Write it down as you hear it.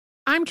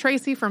I'm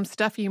Tracy from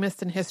Stuff You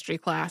Missed in History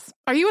class.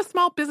 Are you a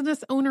small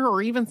business owner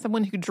or even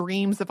someone who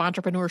dreams of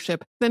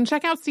entrepreneurship? Then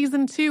check out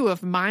Season 2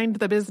 of Mind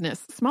the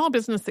Business, Small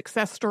Business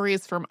Success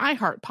Stories from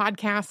iHeart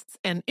Podcasts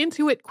and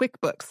Intuit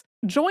QuickBooks.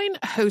 Join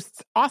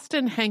hosts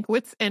Austin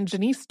Hankwitz and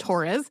Janice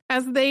Torres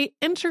as they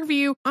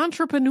interview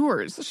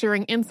entrepreneurs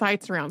sharing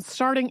insights around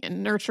starting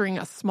and nurturing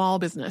a small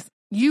business.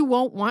 You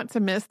won't want to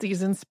miss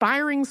these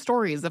inspiring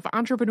stories of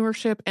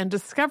entrepreneurship and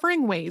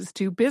discovering ways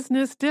to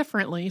business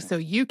differently so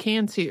you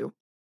can too.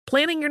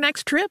 Planning your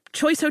next trip?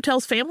 Choice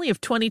Hotels' family of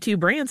 22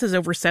 brands has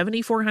over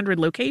 7,400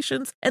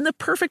 locations and the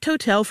perfect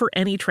hotel for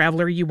any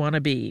traveler you want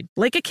to be.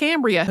 Like a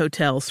Cambria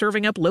Hotel,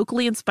 serving up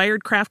locally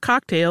inspired craft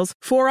cocktails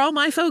for all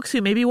my folks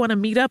who maybe want to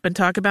meet up and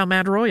talk about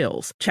Mad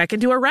Royals. Check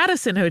into a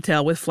Radisson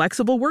Hotel with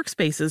flexible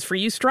workspaces for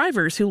you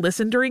strivers who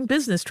listen during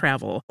business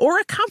travel. Or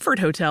a Comfort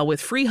Hotel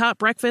with free hot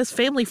breakfast,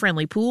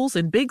 family-friendly pools,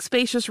 and big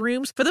spacious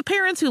rooms for the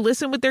parents who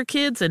listen with their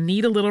kids and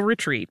need a little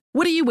retreat.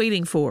 What are you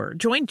waiting for?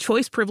 Join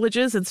Choice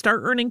Privileges and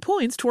start earning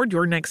points toward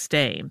your next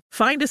stay.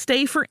 Find a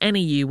stay for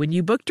any you when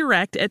you book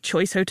direct at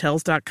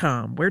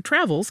choicehotels.com, where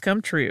travels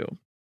come true.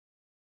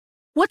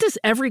 What does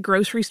every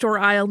grocery store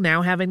aisle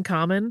now have in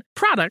common?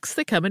 Products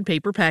that come in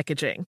paper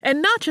packaging.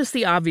 And not just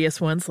the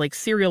obvious ones like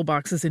cereal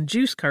boxes and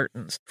juice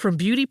cartons. From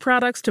beauty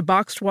products to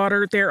boxed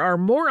water, there are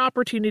more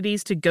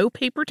opportunities to go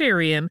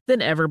papertarian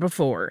than ever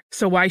before.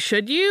 So why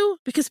should you?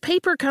 Because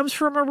paper comes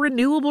from a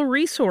renewable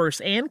resource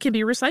and can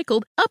be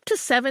recycled up to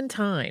 7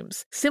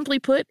 times. Simply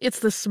put, it's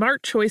the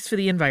smart choice for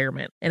the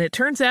environment. And it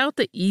turns out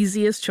the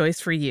easiest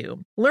choice for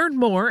you. Learn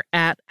more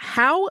at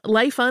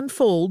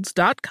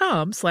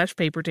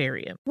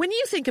howlifeunfolds.com/papertarian. When you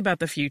think about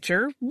the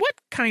future, what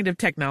kind of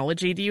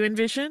technology do you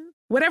envision?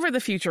 Whatever the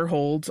future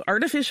holds,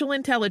 artificial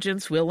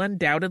intelligence will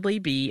undoubtedly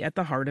be at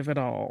the heart of it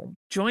all.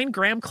 Join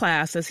Graham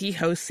Class as he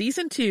hosts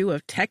Season 2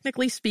 of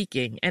Technically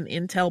Speaking, an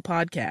Intel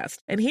podcast,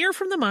 and hear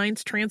from the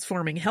minds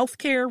transforming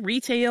healthcare,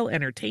 retail,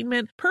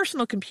 entertainment,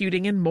 personal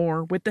computing, and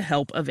more with the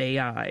help of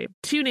AI.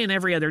 Tune in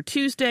every other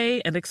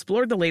Tuesday and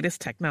explore the latest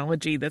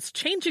technology that's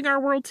changing our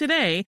world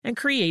today and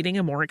creating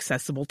a more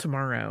accessible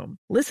tomorrow.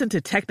 Listen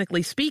to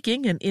Technically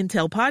Speaking, an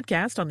Intel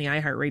podcast on the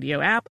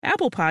iHeartRadio app,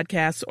 Apple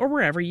Podcasts, or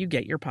wherever you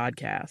get your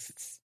podcasts.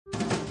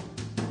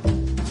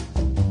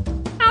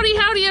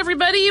 Howdy,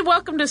 everybody.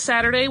 Welcome to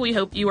Saturday. We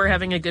hope you are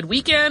having a good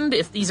weekend,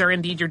 if these are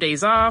indeed your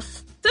days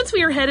off. Since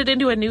we are headed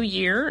into a new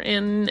year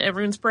and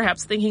everyone's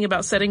perhaps thinking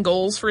about setting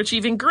goals for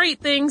achieving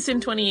great things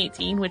in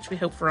 2018, which we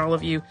hope for all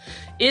of you,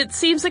 it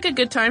seems like a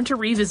good time to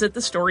revisit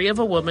the story of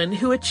a woman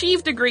who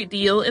achieved a great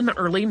deal in the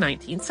early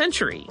 19th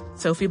century,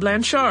 Sophie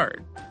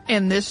Blanchard.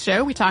 In this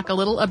show, we talk a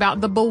little about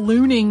the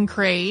ballooning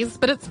craze,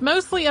 but it's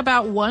mostly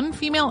about one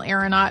female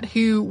aeronaut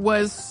who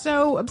was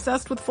so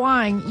obsessed with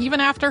flying, even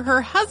after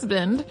her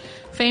husband,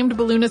 famed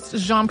balloonist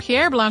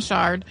Jean-Pierre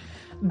Blanchard,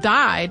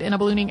 died in a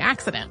ballooning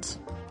accident.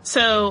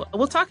 So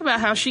we'll talk about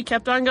how she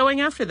kept on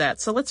going after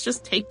that. So let's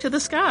just take to the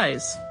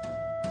skies.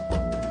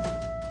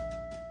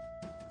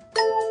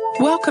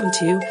 Welcome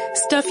to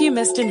Stuff You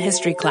Missed in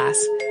History class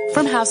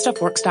from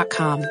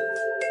HowStuffWorks.com.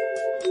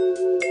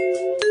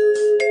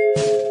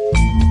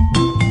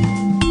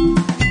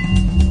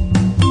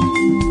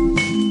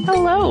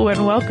 Hello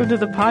and welcome to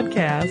the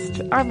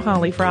podcast. I'm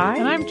Holly Fry.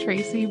 And I'm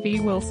Tracy V.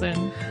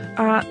 Wilson.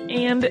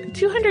 And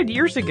 200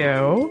 years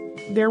ago,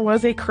 there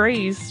was a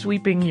craze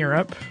sweeping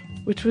Europe,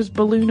 which was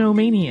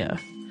balloonomania.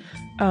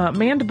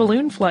 Manned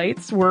balloon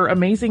flights were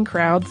amazing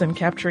crowds and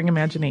capturing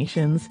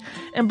imaginations,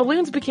 and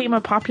balloons became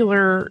a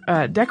popular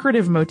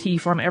decorative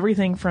motif on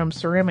everything from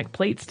ceramic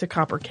plates to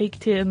copper cake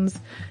tins,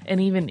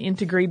 and even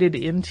integrated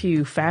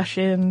into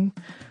fashion.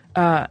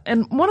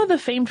 And one of the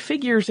famed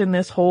figures in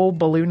this whole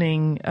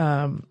ballooning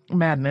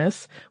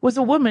madness was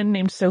a woman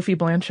named Sophie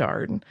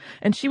Blanchard,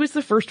 and she was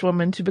the first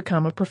woman to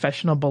become a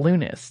professional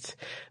balloonist.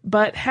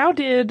 But how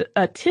did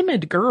a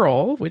timid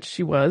girl, which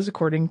she was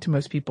according to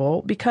most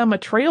people, become a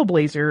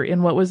trailblazer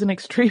in what was an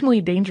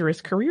extremely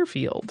dangerous career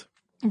field?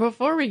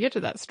 Before we get to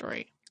that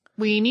story,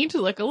 we need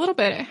to look a little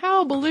bit at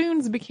how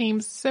balloons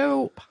became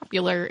so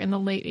popular in the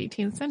late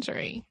 18th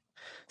century.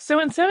 So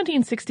in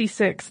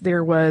 1766,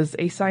 there was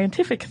a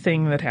scientific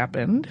thing that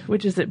happened,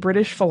 which is that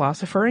British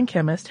philosopher and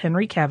chemist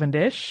Henry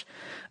Cavendish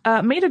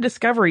made a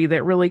discovery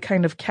that really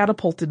kind of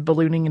catapulted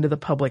ballooning into the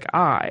public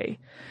eye.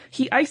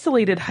 He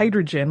isolated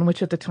hydrogen,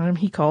 which at the time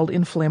he called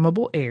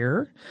inflammable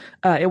air.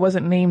 It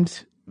wasn't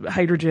named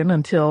hydrogen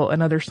until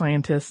another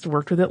scientist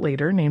worked with it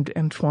later, named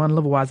Antoine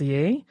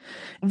Lavoisier.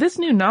 This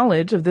new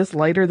knowledge of this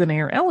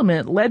lighter-than-air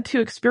element led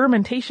to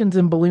experimentations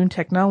in balloon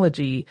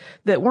technology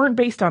that weren't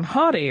based on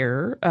hot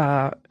air,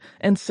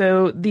 and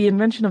so the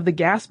invention of the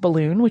gas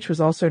balloon, which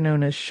was also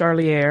known as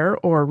Charlier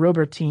or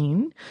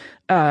Robertine,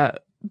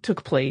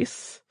 took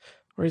place,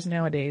 whereas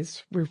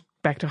nowadays we're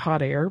back to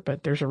hot air,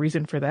 but there's a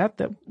reason for that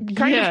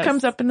kind of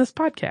comes up in this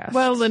podcast.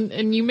 Well,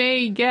 and you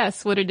may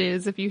guess what it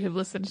is if you have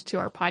listened to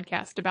our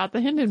podcast about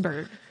the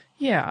Hindenburg.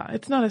 Yeah,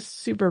 it's not a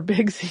super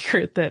big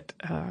secret that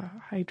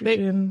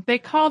hydrogen... They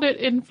called it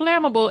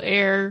inflammable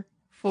air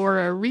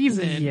for a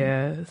reason.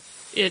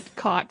 Yes. It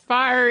caught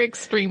fire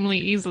extremely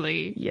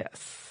easily.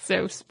 Yes.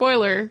 So,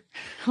 spoiler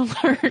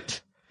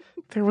alert.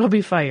 There will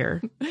be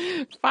fire.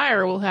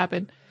 Fire will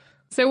happen.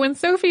 So when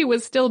Sophie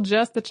was still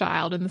just a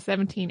child in the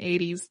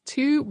 1780s,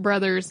 two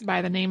brothers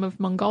by the name of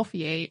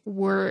Montgolfier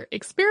were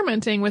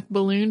experimenting with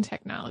balloon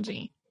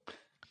technology.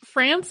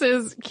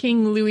 France's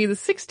King Louis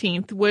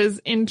XVI was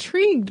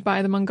intrigued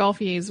by the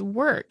Montgolfiers'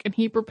 work, and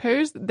he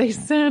proposed that they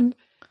send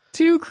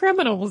two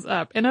criminals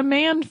up in a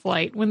manned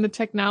flight when the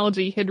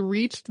technology had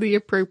reached the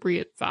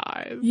appropriate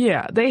size.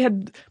 Yeah,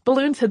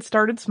 balloons had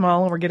started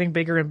small and were getting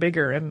bigger and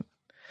bigger, and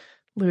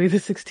Louis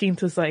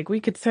XVI was like, we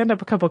could send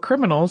up a couple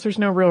criminals. There's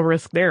no real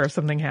risk there if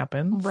something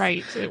happens.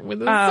 Right. It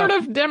sort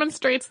of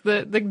demonstrates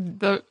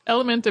the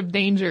element of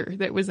danger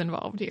that was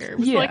involved here. It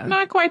was like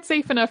not quite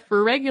safe enough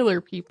for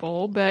regular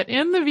people, but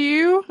in the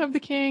view of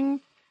the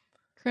king,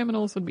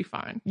 criminals would be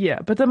fine. Yeah,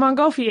 but the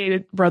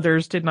Montgolfier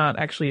brothers did not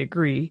actually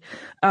agree.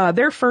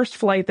 Their first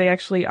flight, they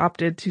actually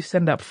opted to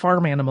send up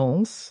farm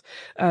animals.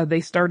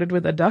 They started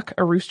with a duck,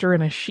 a rooster,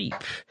 and a sheep.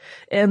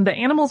 And the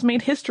animals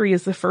made history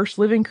as the first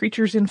living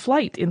creatures in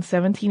flight in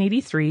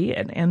 1783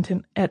 at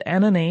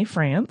Annonay,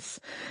 France.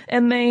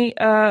 And they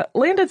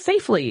landed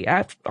safely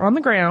on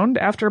the ground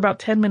after about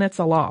 10 minutes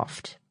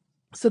aloft.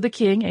 So the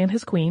king and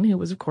his queen, who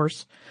was, of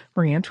course,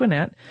 Marie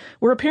Antoinette,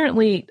 were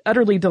apparently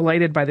utterly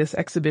delighted by this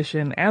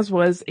exhibition, as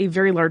was a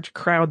very large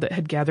crowd that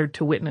had gathered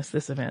to witness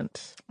this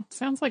event.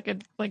 Sounds like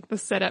the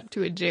setup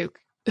to a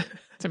joke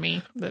to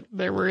me, that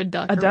there were a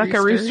duck,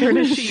 a rooster, and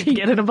a sheep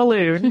get in a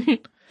balloon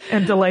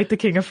and delight the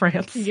King of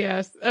France.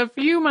 Yes. A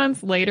few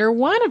months later,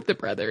 one of the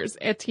brothers,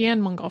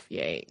 Etienne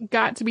Montgolfier,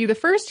 got to be the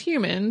first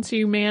human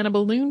to man a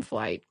balloon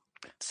flight.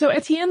 So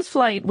Etienne's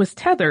flight was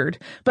tethered,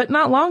 but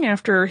not long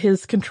after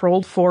his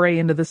controlled foray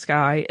into the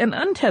sky, an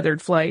untethered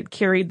flight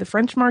carried the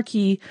French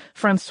Marquis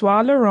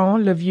François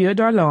Laurent Le Vieux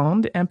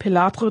d'Arlande and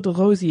Pilâtre de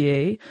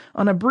Rosiers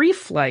on a brief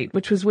flight,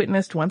 which was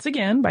witnessed once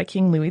again by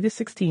King Louis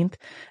XVI,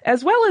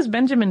 as well as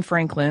Benjamin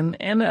Franklin,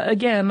 and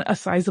again, a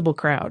sizable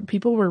crowd.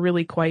 People were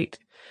really quite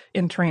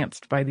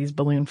entranced by these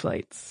balloon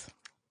flights.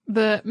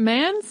 The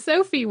man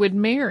Sophie would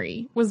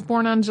marry was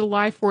born on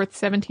July 4th,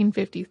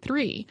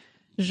 1753.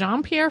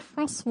 Jean-Pierre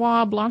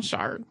François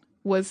Blanchard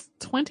was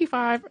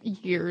 25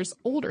 years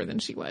older than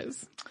she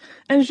was.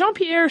 And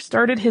Jean-Pierre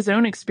started his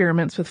own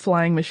experiments with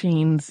flying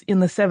machines in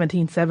the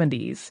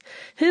 1770s.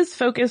 His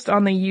focused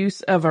on the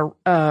use of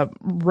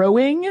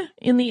rowing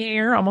in the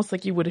air, almost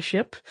like you would a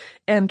ship,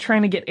 and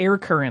trying to get air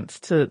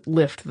currents to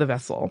lift the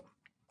vessel.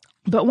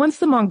 But once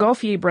the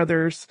Montgolfier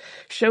brothers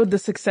showed the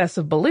success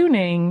of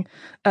ballooning,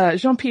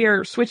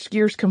 Jean-Pierre switched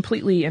gears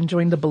completely and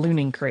joined the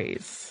ballooning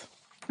craze.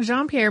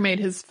 Jean-Pierre made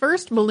his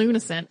first balloon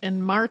ascent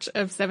in March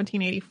of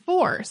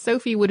 1784.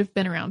 Sophie would have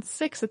been around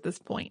 6 at this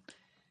point.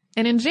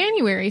 And in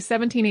January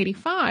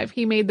 1785,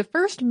 he made the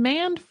first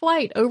manned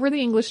flight over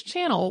the English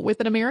Channel with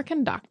an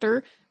American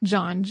doctor,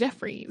 John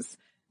Jeffries.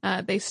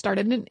 They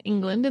started in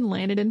England and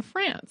landed in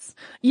France.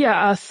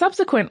 Yeah, a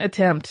subsequent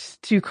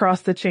attempt to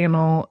cross the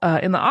channel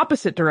in the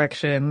opposite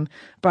direction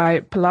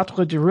by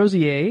Pilâtre de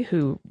Rosiers,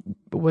 who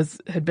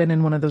had been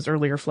in one of those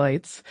earlier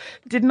flights,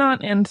 did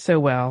not end so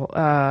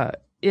well.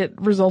 It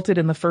resulted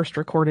in the first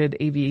recorded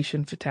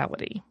aviation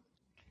fatality.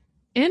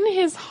 In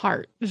his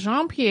heart,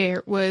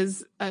 Jean-Pierre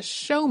was a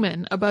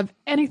showman above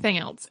anything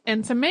else,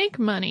 and to make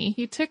money,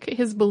 he took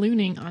his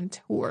ballooning on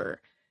tour.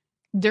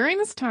 During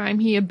this time,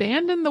 he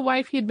abandoned the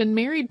wife he had been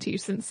married to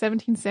since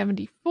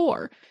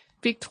 1774,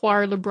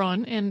 Victoire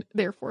Lebrun, and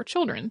their 4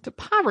 children, to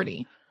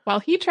poverty, while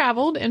he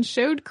traveled and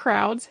showed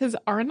crowds his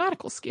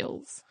aeronautical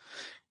skills.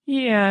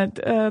 Yeah,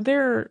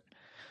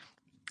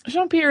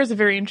 Jean-Pierre is a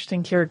very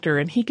interesting character,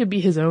 and he could be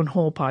his own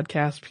whole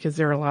podcast because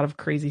there are a lot of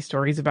crazy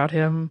stories about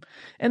him.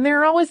 And there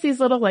are always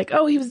these little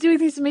he was doing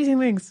these amazing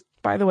things.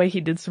 By the way,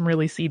 he did some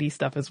really seedy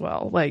stuff as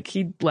well. Like,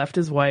 he left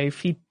his wife.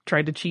 He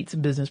tried to cheat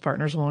some business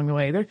partners along the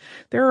way.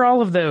 There are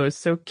all of those,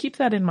 so keep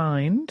that in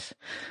mind.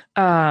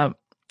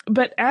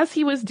 But as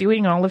he was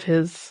doing all of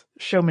his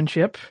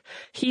showmanship,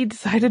 he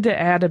decided to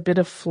add a bit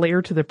of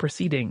flair to the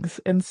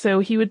proceedings. And so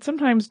he would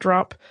sometimes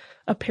drop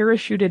a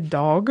parachuted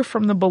dog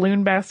from the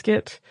balloon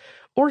basket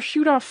or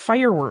shoot off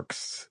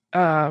fireworks.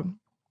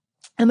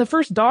 And the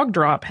first dog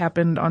drop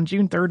happened on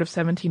June 3rd of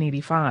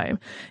 1785.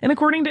 And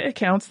according to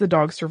accounts, the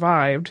dog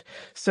survived.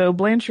 So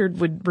Blanchard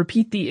would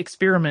repeat the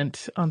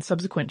experiment on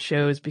subsequent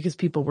shows because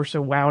people were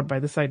so wowed by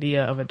this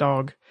idea of a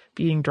dog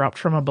being dropped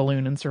from a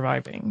balloon and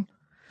surviving.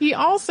 He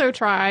also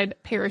tried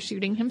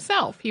parachuting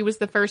himself. He was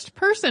the first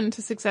person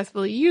to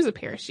successfully use a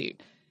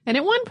parachute. And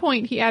at one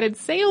point, he added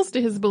sails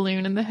to his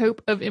balloon in the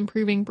hope of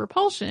improving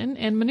propulsion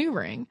and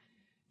maneuvering.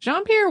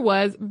 Jean-Pierre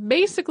was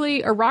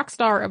basically a rock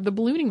star of the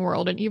ballooning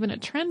world and even a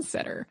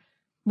trendsetter.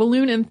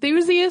 Balloon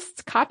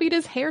enthusiasts copied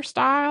his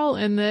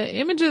hairstyle, and the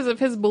images of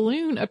his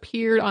balloon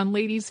appeared on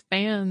ladies'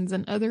 fans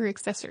and other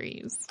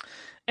accessories.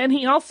 And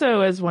he also,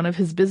 as one of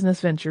his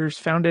business ventures,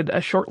 founded a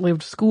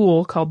short-lived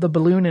school called the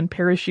Balloon and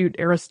Parachute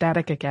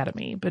Aerostatic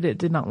Academy, but it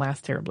did not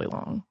last terribly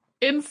long.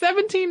 In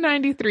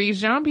 1793,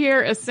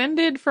 Jean-Pierre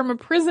ascended from a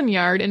prison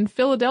yard in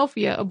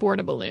Philadelphia aboard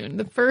a balloon,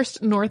 the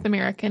first North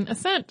American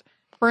ascent.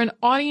 for an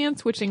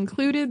audience which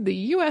included the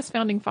U.S.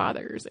 founding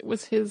fathers. It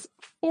was his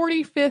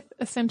 45th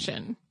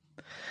ascension.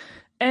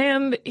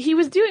 And he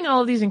was doing all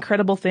of these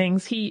incredible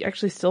things. He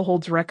actually still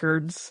holds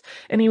records,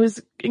 and he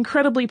was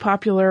incredibly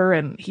popular,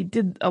 and he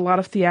did a lot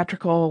of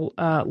theatrical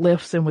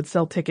lifts and would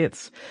sell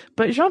tickets.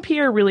 But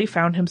Jean-Pierre really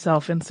found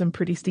himself in some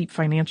pretty steep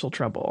financial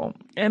trouble.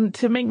 And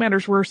to make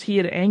matters worse, he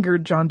had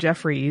angered John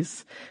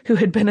Jeffries, who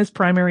had been his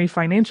primary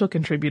financial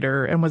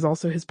contributor and was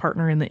also his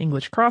partner in the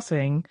English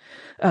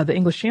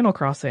Channel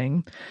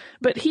crossing.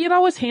 But he had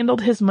always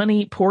handled his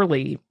money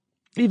poorly.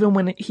 Even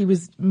when he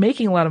was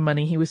making a lot of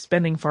money, he was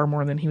spending far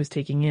more than he was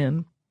taking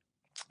in.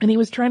 And he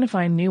was trying to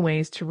find new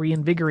ways to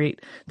reinvigorate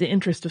the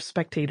interest of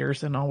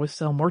spectators and always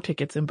sell more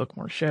tickets and book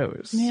more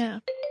shows. Yeah.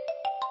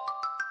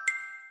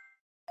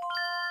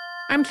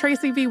 I'm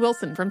Tracy V.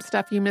 Wilson from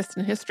Stuff You Missed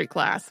in History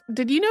Class.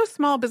 Did you know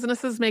small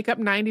businesses make up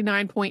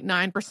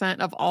 99.9%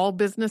 of all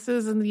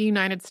businesses in the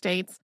United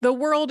States? The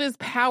world is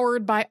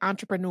powered by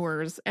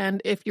entrepreneurs,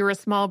 and if you're a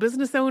small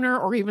business owner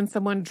or even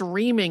someone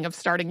dreaming of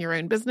starting your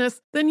own business,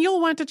 then you'll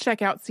want to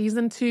check out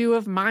Season 2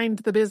 of Mind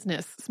the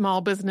Business,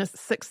 Small Business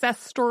Success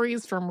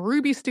Stories from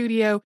Ruby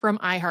Studio, from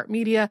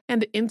iHeartMedia,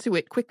 and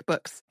Intuit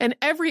QuickBooks. In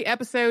every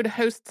episode,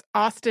 hosts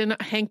Austin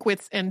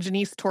Hankwitz and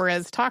Janice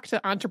Torres talk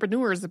to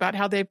entrepreneurs about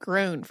how they've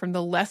grown from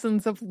the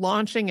lessons of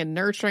launching and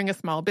nurturing a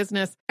small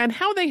business and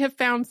how they have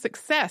found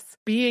success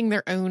being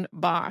their own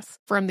boss.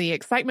 From the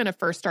excitement of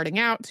first starting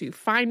out to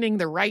finding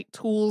the right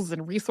tools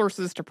and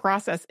resources to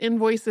process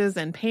invoices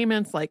and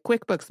payments like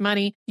QuickBooks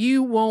Money,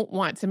 you won't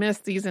want to miss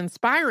these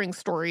inspiring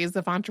stories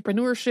of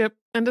entrepreneurship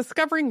and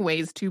discovering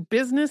ways to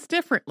business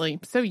differently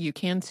so you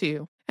can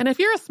too. And if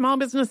you're a small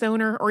business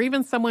owner or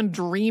even someone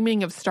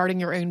dreaming of starting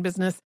your own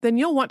business, then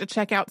you'll want to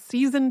check out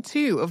Season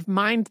 2 of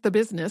Mind the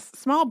Business,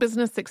 Small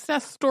Business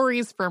Success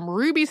Stories from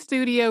Ruby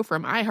Studio,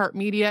 from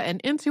iHeartMedia,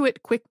 and Intuit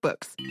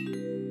QuickBooks.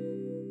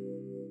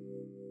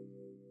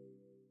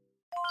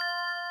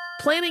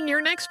 Planning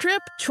your next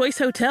trip? Choice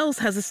Hotels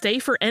has a stay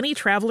for any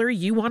traveler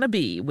you want to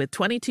be, with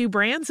 22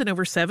 brands and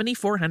over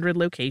 7,400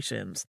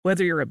 locations.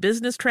 Whether you're a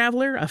business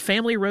traveler, a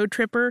family road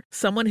tripper,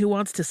 someone who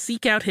wants to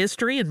seek out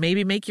history and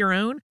maybe make your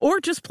own, or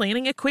just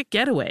planning a quick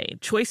getaway,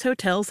 Choice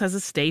Hotels has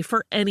a stay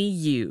for any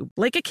you.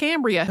 Like a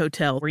Cambria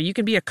Hotel, where you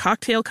can be a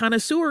cocktail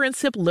connoisseur and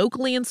sip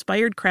locally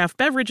inspired craft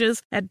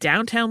beverages at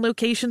downtown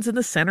locations in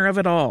the center of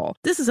it all.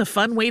 This is a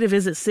fun way to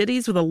visit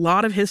cities with a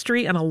lot of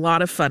history and a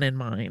lot of fun in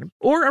mind.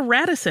 Or a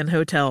Radisson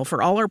Hotel,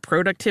 for all our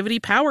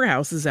productivity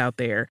powerhouses out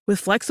there. With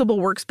flexible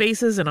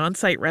workspaces and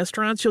on-site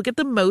restaurants, you'll get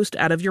the most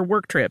out of your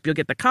work trip. You'll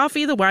get the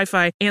coffee, the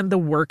Wi-Fi, and the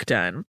work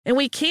done. And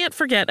we can't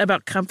forget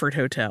about Comfort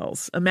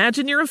Hotels.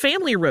 Imagine you're a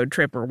family road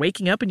tripper,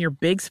 waking up in your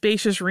big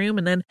spacious room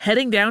and then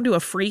heading down to a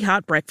free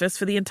hot breakfast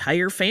for the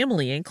entire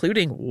family,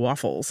 including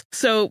waffles.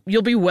 So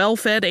you'll be well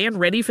fed and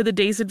ready for the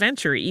day's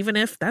adventure, even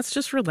if that's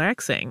just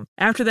relaxing.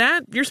 After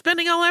that, you're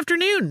spending all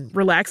afternoon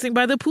relaxing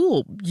by the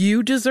pool.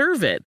 You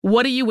deserve it.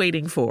 What are you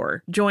waiting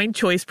for? Join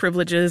Choice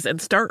Privileges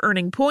and start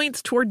earning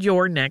points toward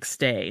your next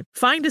stay.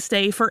 Find a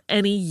stay for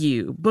any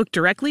you. Book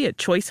directly at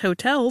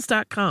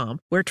choicehotels.com,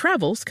 where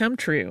travels come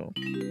true.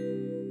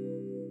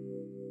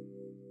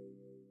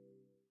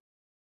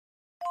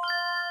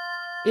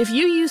 If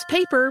you use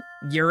paper,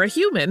 you're a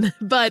human.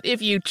 But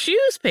if you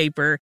choose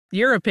paper,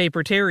 you're a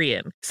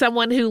papertarian,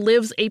 someone who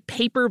lives a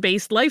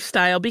paper-based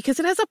lifestyle because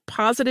it has a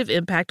positive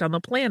impact on the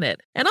planet.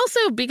 And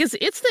also because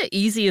it's the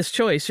easiest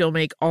choice you'll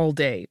make all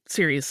day.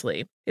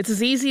 Seriously. It's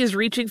as easy as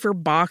reaching for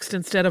boxed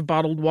instead of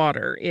bottled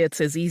water. It's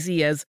as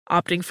easy as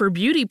opting for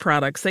beauty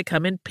products that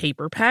come in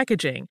paper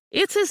packaging.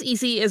 It's as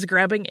easy as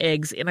grabbing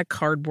eggs in a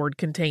cardboard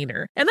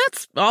container. And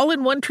that's all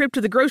in one trip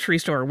to the grocery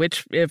store,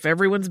 which, if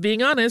everyone's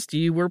being honest,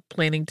 you were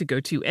planning to go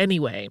to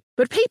anyway.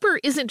 But paper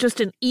isn't just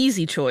an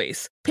easy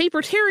choice.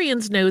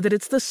 Papertarians know that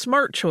it's the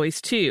smart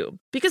choice, too.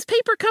 Because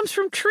paper comes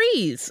from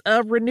trees,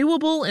 a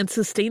renewable and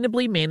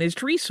sustainably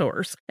managed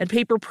resource. And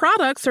paper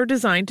products are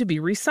designed to be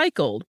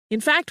recycled.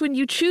 In fact, when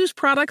you choose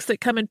products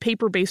that come in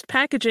paper-based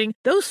packaging,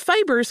 those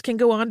fibers can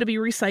go on to be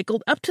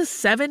recycled up to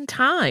 7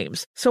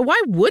 times. So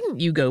why wouldn't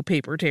you go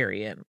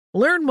papertarian?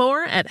 Learn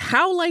more at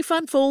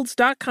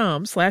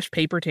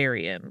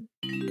howlifeunfolds.com/papertarian.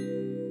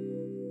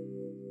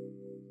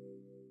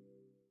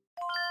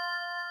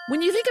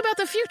 When you think about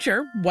the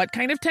future, what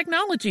kind of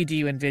technology do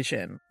you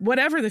envision?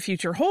 Whatever the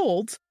future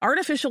holds,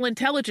 artificial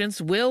intelligence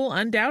will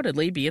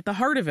undoubtedly be at the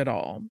heart of it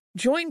all.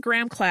 Join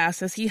Graham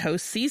Class as he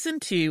hosts Season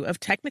 2 of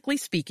Technically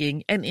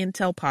Speaking, an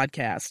Intel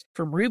podcast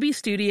from Ruby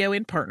Studio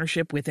in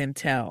partnership with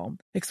Intel.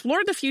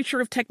 Explore the future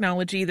of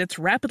technology that's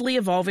rapidly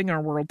evolving our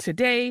world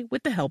today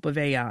with the help of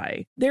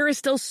AI. There is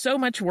still so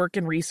much work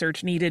and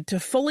research needed to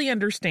fully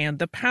understand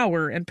the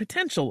power and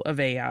potential of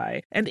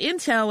AI, and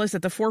Intel is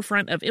at the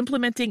forefront of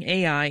implementing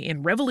AI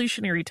in revolutionary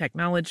revolutionary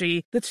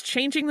technology that's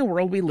changing the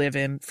world we live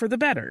in for the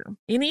better.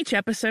 In each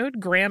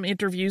episode, Graham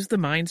interviews the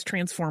minds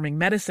transforming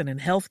medicine and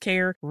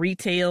healthcare,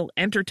 retail,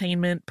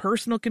 entertainment,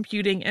 personal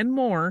computing, and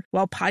more,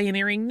 while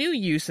pioneering new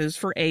uses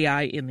for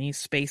AI in these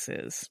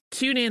spaces.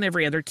 Tune in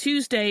every other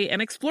Tuesday and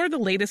explore the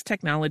latest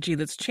technology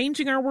that's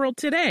changing our world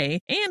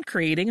today and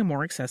creating a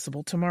more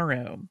accessible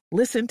tomorrow.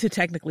 Listen to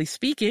Technically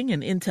Speaking,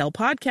 an Intel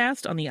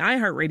podcast on the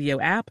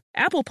iHeartRadio app,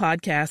 Apple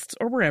Podcasts,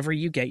 or wherever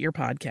you get your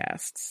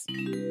podcasts.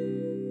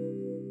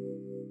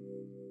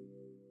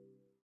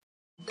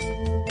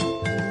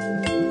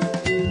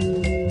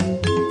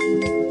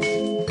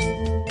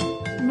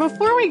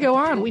 Before we go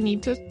on, we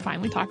need to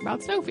finally talk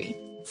about Sophie.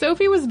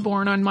 Sophie was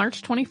born on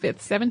March 25th,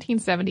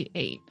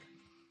 1778.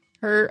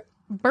 Her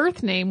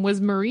birth name was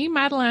Marie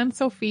Madeleine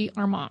Sophie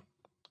Armand.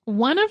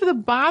 One of the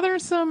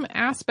bothersome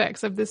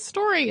aspects of this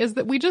story is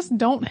that we just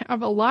don't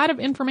have a lot of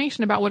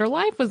information about what her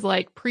life was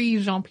like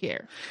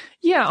pre-Jean-Pierre.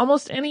 Yeah,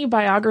 almost any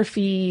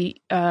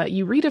biography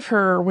you read of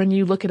her, when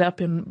you look it up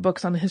in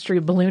books on the history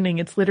of ballooning,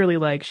 it's literally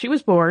like, she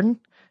was born,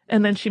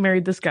 and then she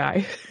married this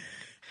guy.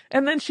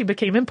 And then she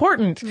became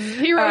important.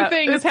 Hero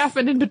things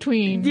happened in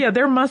between. Yeah,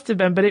 there must have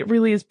been, but it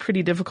really is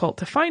pretty difficult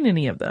to find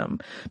any of them.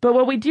 But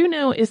what we do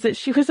know is that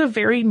she was a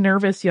very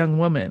nervous young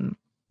woman.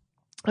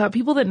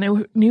 People that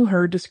knew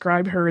her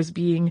describe her as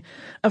being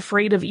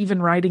afraid of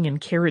even riding in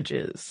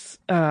carriages.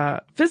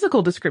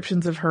 Physical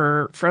descriptions of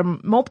her from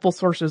multiple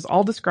sources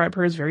all describe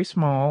her as very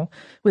small,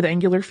 with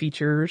angular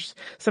features.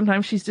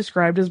 Sometimes she's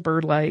described as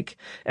bird-like.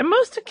 And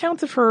most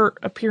accounts of her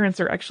appearance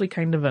are actually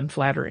kind of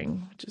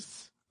unflattering, which is...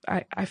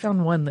 I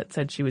found one that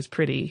said she was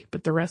pretty,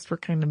 but the rest were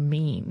kind of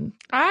mean.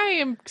 I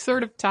am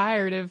sort of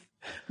tired of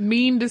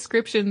mean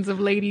descriptions of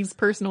ladies'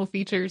 personal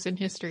features in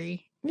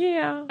history.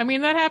 Yeah. I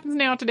mean, that happens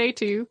now today,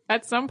 too.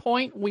 At some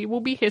point, we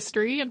will be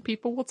history, and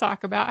people will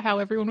talk about how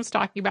everyone was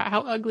talking about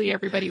how ugly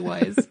everybody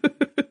was.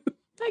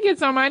 That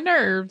gets on my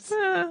nerves.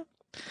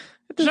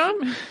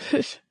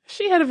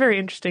 She had a very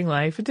interesting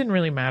life. It didn't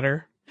really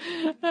matter.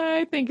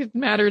 I think it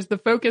matters. The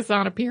focus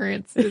on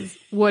appearance is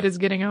what is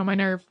getting on my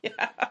nerve.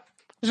 Yeah.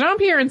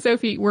 Jean-Pierre and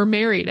Sophie were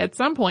married at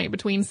some point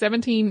between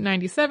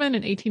 1797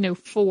 and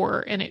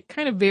 1804, and it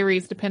kind of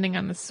varies depending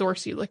on the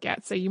source you look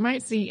at. So you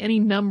might see any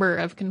number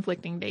of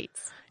conflicting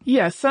dates.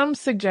 Yeah, some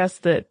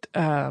suggest that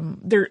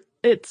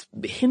it's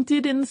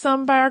hinted in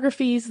some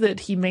biographies that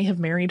he may have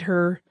married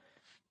her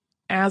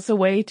as a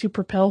way to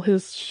propel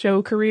his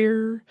show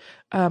career.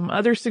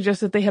 Others suggest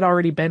that they had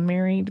already been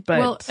married, but...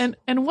 Well,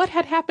 and what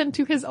had happened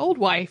to his old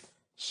wife?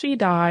 She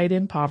died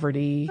in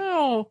poverty.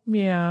 Oh.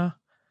 Yeah.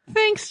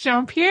 Thanks,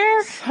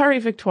 Jean-Pierre. Sorry,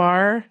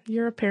 Victoire.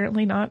 You're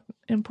apparently not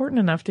important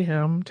enough to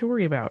him to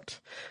worry about.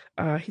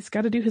 He's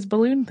got to do his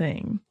balloon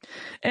thing.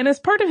 And as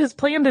part of his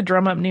plan to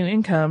drum up new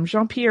income,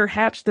 Jean-Pierre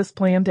hatched this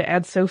plan to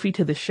add Sophie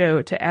to the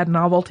show to add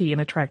novelty and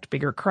attract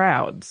bigger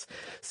crowds.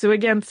 So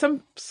again,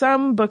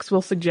 some books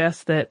will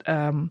suggest that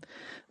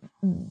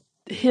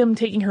him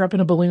taking her up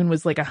in a balloon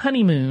was like a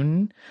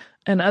honeymoon,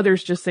 and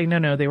others just say,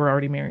 no, they were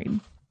already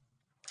married.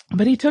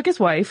 But he took his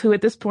wife, who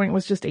at this point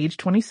was just age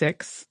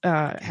 26,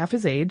 half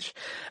his age,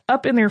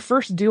 up in their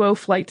first duo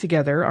flight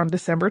together on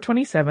December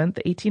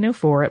 27th,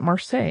 1804 at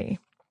Marseille.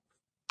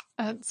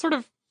 Sort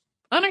of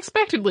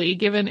unexpectedly,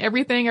 given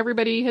everything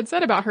everybody had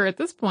said about her at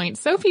this point,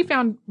 Sophie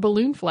found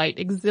balloon flight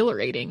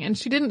exhilarating, and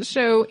she didn't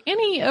show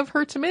any of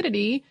her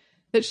timidity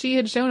that she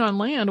had shown on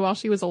land while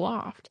she was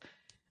aloft.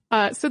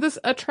 So this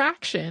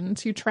attraction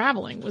to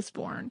traveling was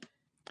born.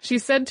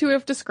 She's said to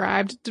have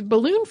described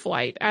balloon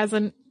flight as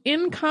an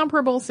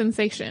incomparable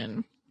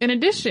sensation. In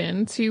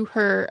addition to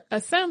her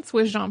ascents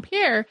with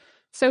Jean-Pierre,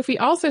 Sophie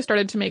also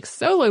started to make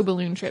solo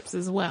balloon trips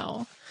as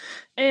well.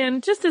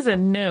 And just as a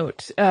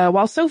note,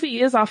 while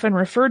Sophie is often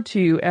referred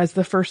to as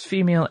the first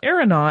female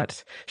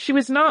aeronaut, she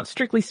was not,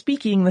 strictly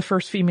speaking, the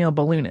first female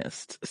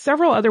balloonist.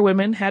 Several other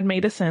women had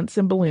made ascents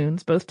in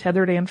balloons, both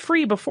tethered and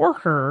free, before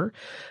her,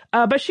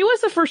 but she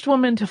was the first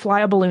woman to fly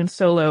a balloon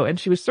solo, and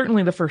she was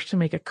certainly the first to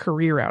make a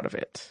career out of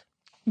it.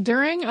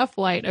 During a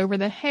flight over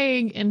The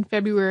Hague in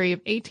February of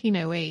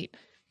 1808,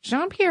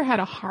 Jean-Pierre had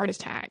a heart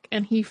attack,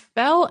 and he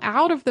fell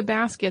out of the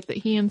basket that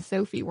he and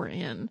Sophie were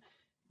in.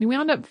 He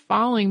wound up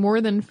falling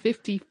more than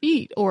 50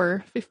 feet,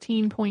 or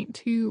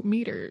 15.2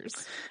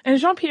 meters. And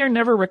Jean-Pierre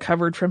never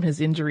recovered from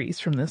his injuries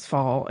from this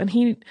fall, and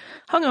he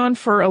hung on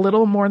for a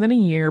little more than a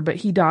year, but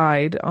he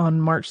died on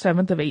March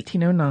 7th of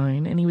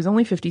 1809, and he was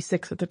only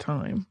 56 at the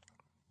time.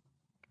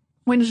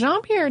 When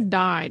Jean-Pierre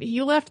died,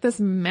 he left this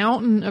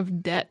mountain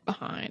of debt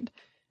behind.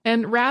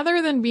 And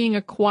rather than being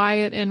a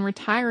quiet and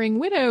retiring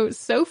widow,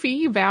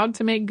 Sophie vowed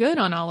to make good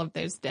on all of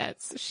those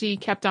debts. She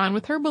kept on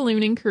with her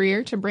ballooning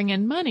career to bring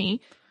in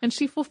money, and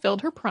she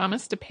fulfilled her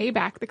promise to pay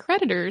back the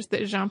creditors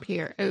that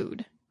Jean-Pierre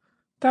owed.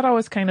 That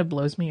always kind of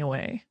blows me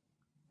away.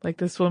 Like,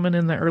 this woman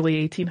in the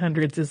early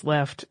 1800s is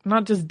left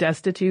not just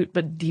destitute,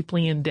 but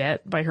deeply in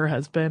debt by her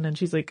husband, and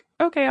she's like,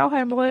 okay, I'll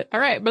handle it.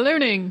 All right,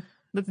 ballooning.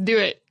 Let's do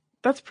it.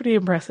 That's pretty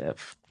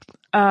impressive.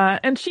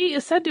 And she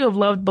is said to have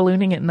loved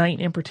ballooning at night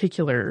in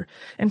particular,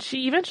 and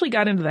she eventually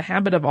got into the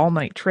habit of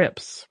all-night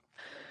trips.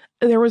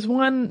 There was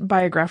one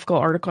biographical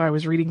article I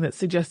was reading that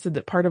suggested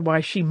that part of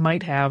why she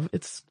might have,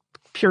 it's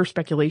pure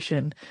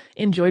speculation,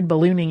 enjoyed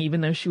ballooning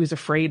even though she was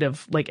afraid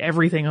of like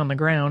everything on the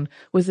ground,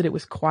 was that it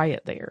was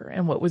quiet there.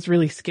 And what was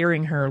really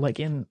scaring her, like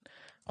in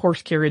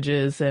horse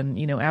carriages and,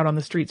 out on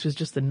the streets, was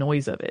just the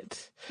noise of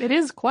it. It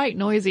is quite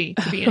noisy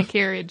to be in a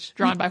carriage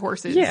drawn by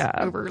horses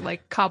over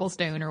like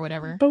cobblestone or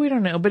whatever. But we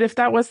don't know. But if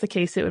that was the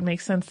case, it would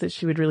make sense that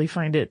she would really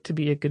find it to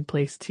be a good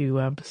place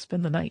to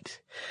spend the night.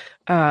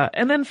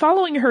 And then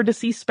following her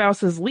deceased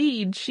spouse's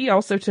lead, she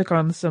also took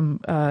on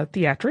some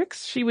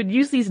theatrics. She would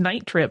use these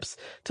night trips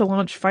to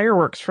launch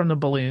fireworks from the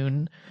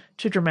balloon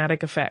to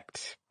dramatic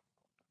effect.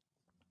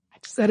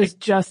 That is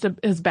just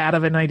as bad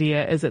of an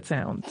idea as it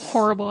sounds.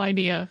 Horrible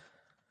idea.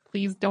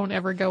 Please don't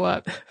ever go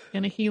up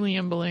in a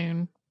helium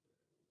balloon.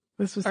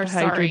 This was the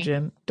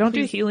hydrogen. Don't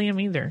do helium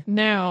either.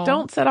 No.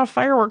 Don't set off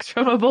fireworks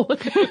from a balloon.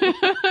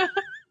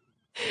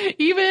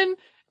 Even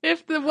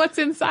if what's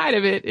inside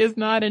of it is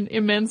not an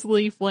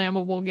immensely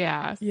flammable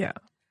gas. Yeah.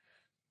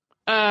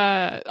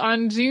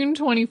 On June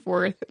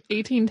 24th,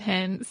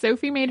 1810,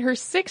 Sophie made her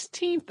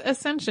 16th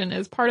ascension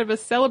as part of a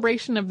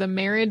celebration of the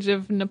marriage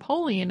of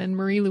Napoleon and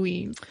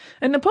Marie-Louise.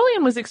 And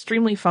Napoleon was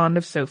extremely fond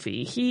of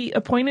Sophie. He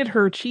appointed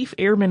her chief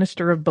air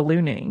minister of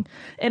ballooning.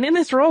 And in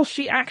this role,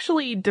 she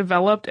actually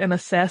developed and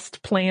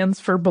assessed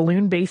plans for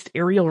balloon-based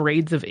aerial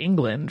raids of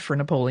England for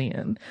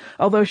Napoleon.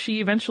 Although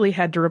she eventually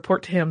had to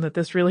report to him that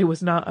this really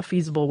was not a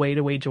feasible way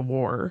to wage a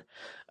war,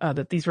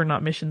 that these were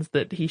not missions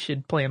that he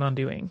should plan on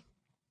doing.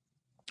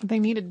 They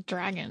needed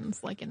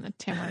dragons, like in the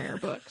Temeraire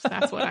books.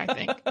 That's what I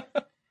think.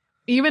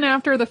 Even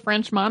after the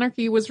French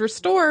monarchy was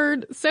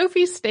restored,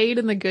 Sophie stayed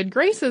in the good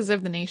graces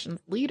of the nation's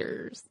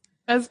leaders.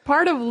 As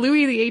part of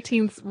Louis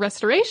XVIII's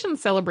restoration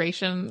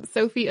celebration,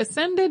 Sophie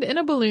ascended in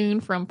a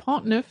balloon from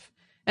Pont-Neuf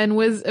and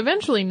was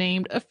eventually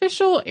named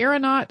official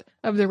aeronaut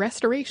of the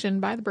Restoration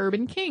by the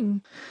Bourbon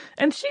King.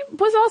 And she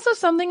was also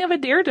something of a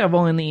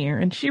daredevil in the air,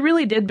 and she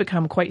really did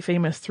become quite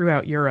famous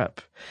throughout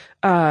Europe.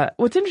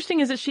 What's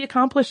interesting is that she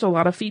accomplished a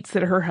lot of feats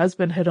that her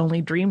husband had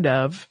only dreamed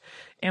of.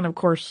 And of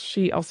course,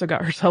 she also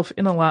got herself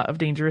in a lot of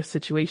dangerous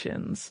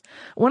situations.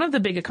 One of the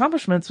big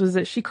accomplishments was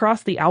that she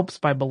crossed the Alps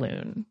by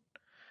balloon,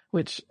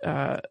 which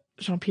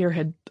Jean-Pierre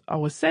had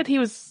always said he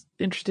was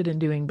interested in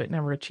doing but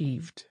never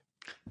achieved.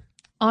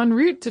 En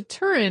route to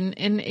Turin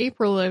in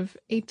April of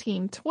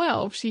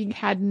 1812, she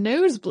had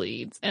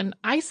nosebleeds and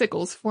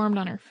icicles formed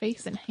on her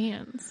face and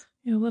hands.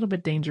 Yeah, a little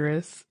bit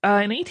dangerous. In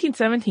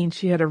 1817,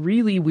 she had a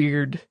really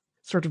weird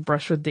sort of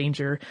brush with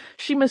danger.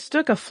 She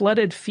mistook a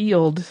flooded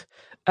field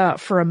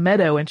for a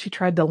meadow, and she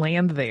tried to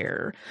land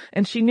there.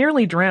 And she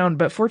nearly drowned,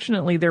 but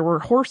fortunately there were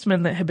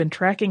horsemen that had been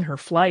tracking her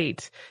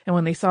flight, and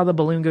when they saw the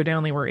balloon go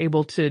down, they were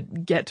able to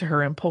get to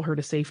her and pull her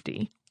to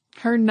safety.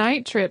 Her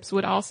night trips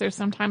would also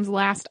sometimes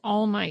last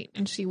all night,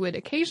 and she would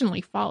occasionally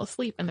fall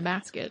asleep in the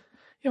basket.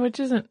 Yeah, which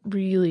isn't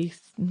really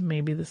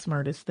maybe the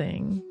smartest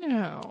thing.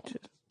 No.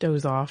 Just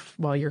doze off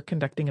while you're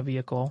conducting a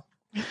vehicle.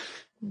 I'm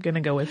going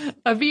to go with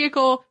a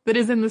vehicle that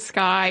is in the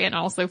sky and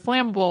also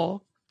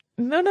flammable.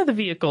 None of the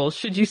vehicles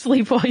should you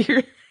sleep while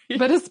you're...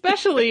 But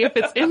especially if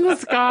it's in the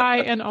sky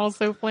and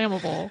also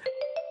flammable.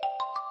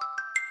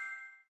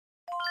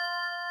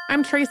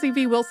 I'm Tracy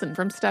V. Wilson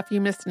from Stuff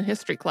You Missed in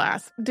History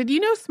Class. Did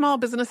you know small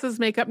businesses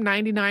make up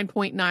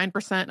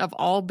 99.9% of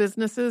all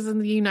businesses in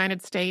the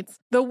United States?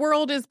 The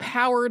world is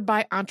powered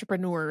by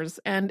entrepreneurs,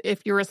 and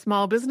if you're a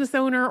small business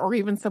owner or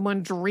even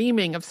someone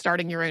dreaming of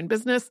starting your own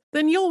business,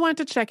 then you'll want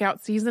to check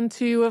out Season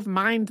 2 of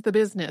Mind the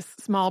Business,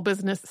 Small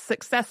Business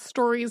Success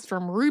Stories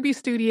from Ruby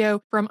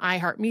Studio, from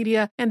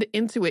iHeartMedia, and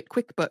Intuit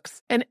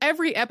QuickBooks. And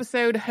every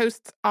episode,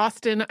 hosts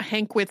Austin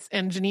Hankwitz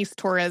and Janice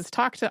Torres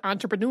talk to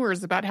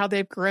entrepreneurs about how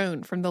they've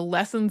grown from the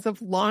lessons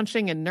of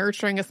launching and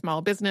nurturing a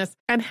small business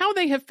and how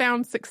they have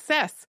found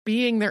success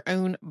being their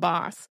own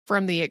boss.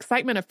 From the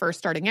excitement of first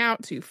starting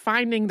out to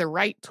finding the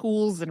right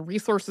tools and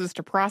resources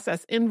to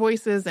process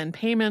invoices and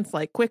payments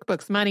like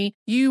QuickBooks Money,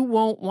 you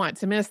won't want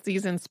to miss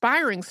these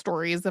inspiring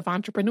stories of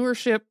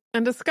entrepreneurship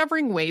and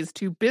discovering ways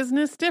to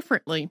business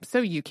differently so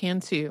you can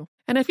too.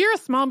 And if you're a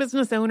small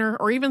business owner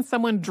or even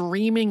someone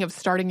dreaming of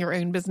starting your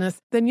own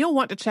business, then you'll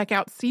want to check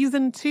out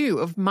Season 2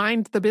 of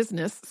Mind the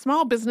Business,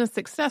 Small Business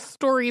Success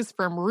Stories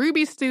from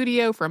Ruby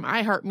Studio, from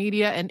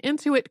iHeartMedia, and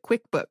Intuit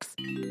QuickBooks.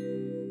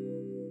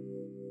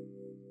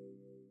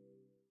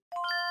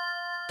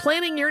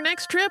 Planning your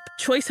next trip?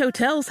 Choice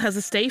Hotels has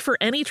a stay for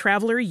any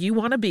traveler you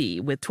want to be,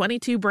 with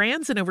 22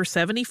 brands and over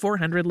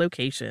 7,400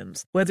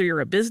 locations. Whether you're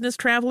a business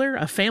traveler,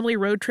 a family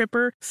road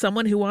tripper,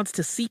 someone who wants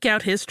to seek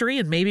out history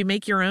and maybe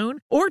make your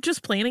own, or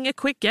just planning a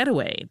quick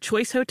getaway,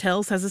 Choice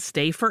Hotels has a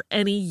stay for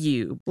any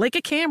you. Like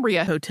a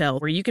Cambria Hotel,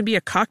 where you can be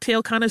a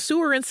cocktail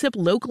connoisseur and sip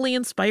locally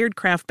inspired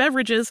craft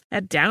beverages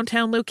at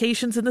downtown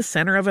locations in the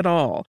center of it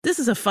all. This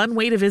is a fun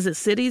way to visit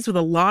cities with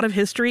a lot of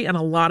history and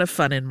a lot of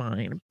fun in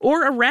mind.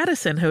 Or a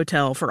Radisson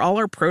Hotel, for all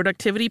our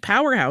productivity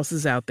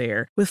powerhouses out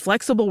there. With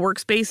flexible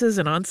workspaces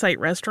and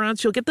on-site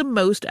restaurants, you'll get the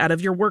most out of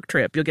your work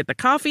trip. You'll get the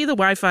coffee, the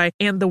Wi-Fi,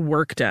 and the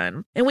work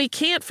done. And we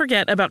can't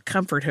forget about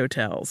comfort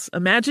hotels.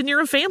 Imagine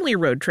you're a family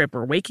road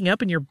tripper waking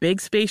up in your big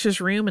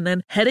spacious room and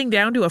then heading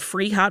down to a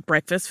free hot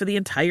breakfast for the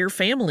entire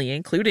family,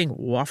 including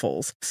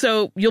waffles.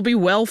 So you'll be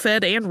well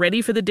fed and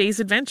ready for the day's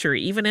adventure,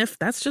 even if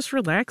that's just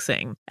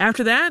relaxing.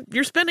 After that,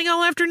 you're spending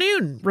all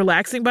afternoon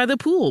relaxing by the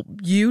pool.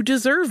 You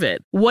deserve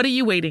it. What are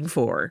you waiting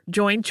for?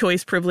 Join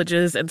Choice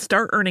Privileges and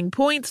start earning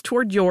points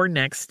toward your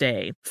next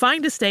stay.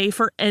 Find a stay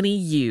for any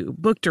you.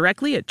 Book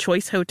directly at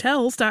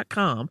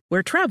choicehotels.com,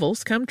 where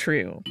travels come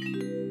true.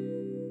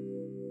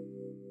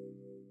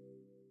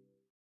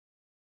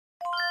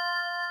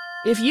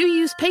 If you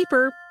use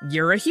paper,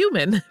 you're a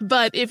human.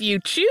 But if you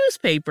choose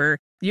paper,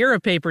 you're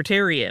a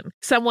papertarian,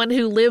 someone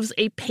who lives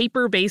a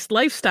paper-based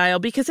lifestyle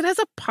because it has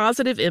a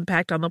positive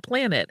impact on the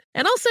planet.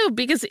 And also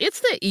because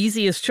it's the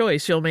easiest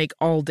choice you'll make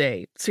all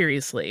day.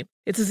 Seriously.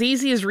 It's as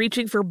easy as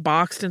reaching for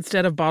boxed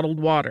instead of bottled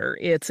water.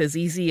 It's as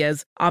easy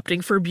as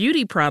opting for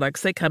beauty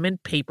products that come in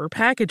paper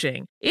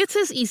packaging. It's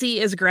as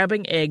easy as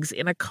grabbing eggs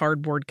in a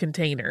cardboard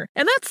container.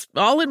 And that's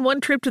all in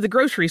one trip to the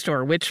grocery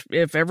store, which,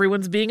 if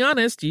everyone's being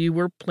honest, you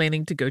were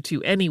planning to go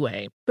to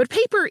anyway. But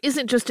paper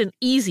isn't just an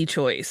easy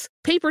choice.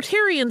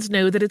 Papertarians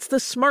know that it's the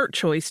smart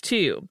choice,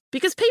 too.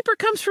 Because paper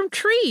comes from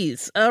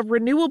trees, a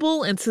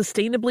renewable and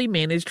sustainably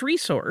managed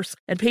resource.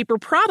 And paper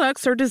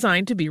products are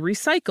designed to be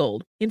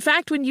recycled. In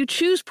fact, when you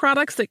choose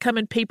products that come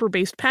in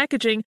paper-based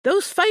packaging,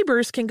 those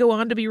fibers can go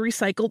on to be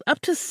recycled up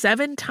to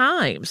 7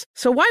 times.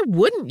 So why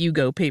wouldn't you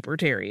go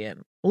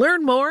papertarian?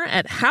 Learn more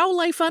at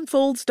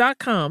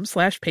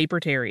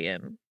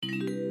howlifeunfolds.com/papertarian.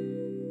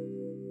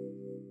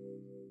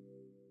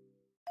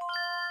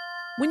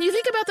 When you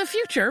think about the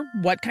future,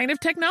 what kind of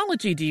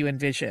technology do you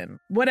envision?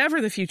 Whatever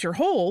the future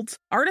holds,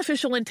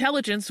 artificial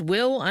intelligence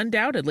will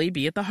undoubtedly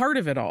be at the heart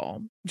of it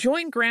all.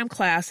 Join Graham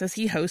Class as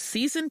he hosts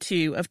Season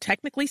 2 of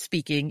Technically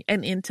Speaking,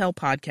 an Intel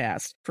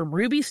podcast from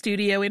Ruby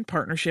Studio in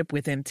partnership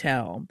with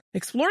Intel.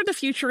 Explore the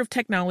future of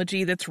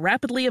technology that's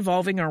rapidly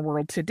evolving our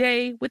world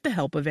today with the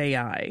help of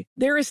AI.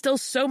 There is still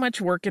so much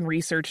work and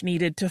research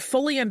needed to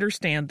fully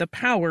understand the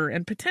power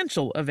and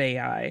potential of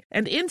AI,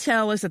 and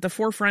Intel is at the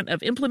forefront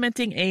of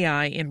implementing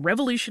AI in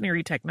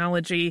revolutionary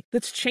technology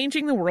that's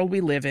changing the world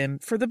we live in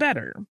for the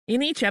better.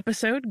 In each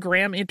episode,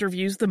 Graham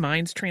interviews the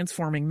minds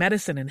transforming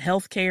medicine and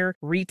healthcare,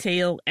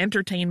 retail,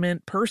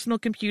 entertainment, personal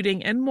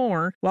computing, and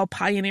more, while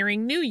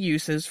pioneering new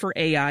uses for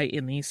AI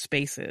in these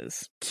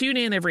spaces. Tune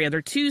in every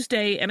other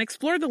Tuesday and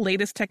explore the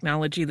latest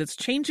technology that's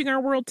changing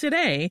our world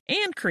today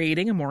and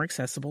creating a more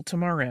accessible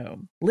tomorrow.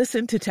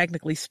 Listen to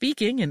Technically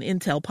Speaking, an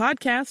Intel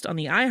podcast on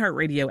the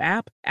iHeartRadio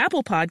app,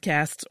 Apple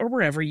Podcasts, or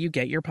wherever you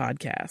get your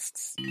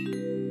podcasts.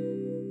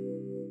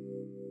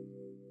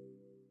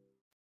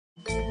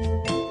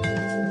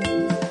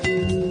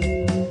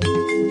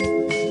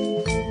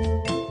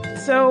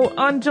 So,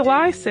 on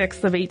July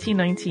 6th of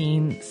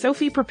 1819,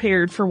 Sophie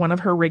prepared for one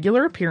of her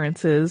regular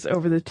appearances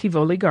over the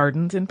Tivoli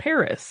Gardens in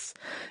Paris.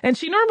 And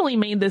she normally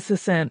made this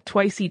ascent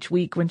twice each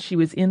week when she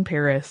was in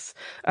Paris.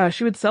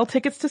 She would sell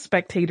tickets to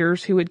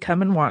spectators who would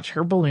come and watch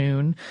her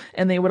balloon,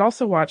 and they would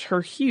also watch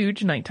her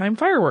huge nighttime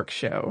fireworks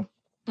show.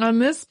 On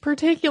this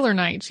particular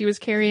night, she was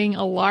carrying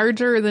a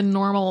larger than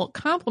normal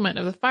complement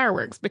of the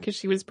fireworks because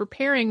she was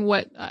preparing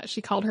what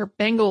she called her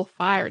Bengal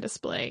fire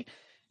display.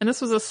 And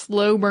this was a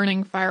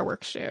slow-burning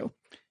fireworks show.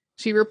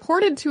 She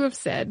reported to have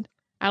said,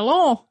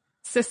 "Allons,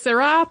 ce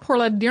sera pour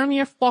la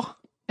dernière fois,"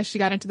 as she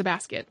got into the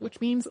basket,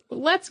 which means,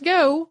 let's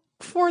go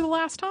for the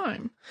last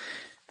time.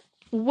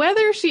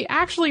 Whether she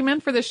actually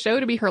meant for this show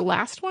to be her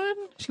last one,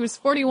 she was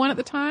 41 at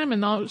the time,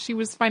 and though she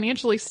was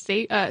financially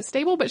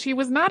stable, but she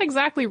was not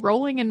exactly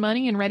rolling in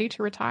money and ready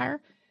to retire.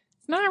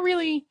 It's not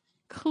really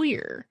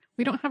clear.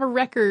 We don't have a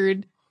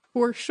record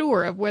for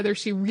sure of whether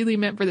she really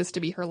meant for this to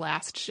be her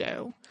last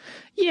show.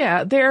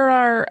 Yeah, there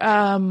are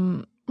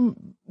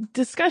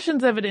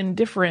discussions of it in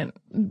different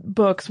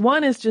books.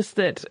 One is just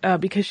that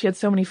because she had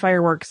so many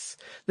fireworks,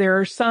 there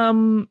are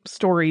some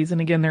stories,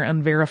 and again, they're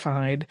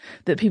unverified,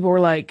 that people were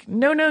like,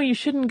 no, you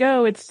shouldn't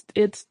go. It's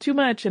too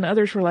much. And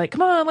others were like,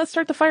 come on, let's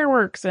start the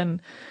fireworks.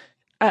 And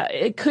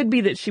it could be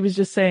that she was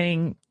just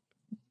saying,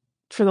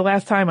 for the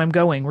last time I'm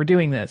going, we're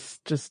doing this.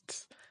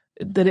 Just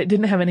that it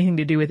didn't have anything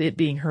to do with it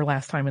being her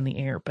last time in the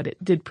air, but it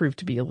did prove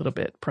to be a little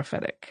bit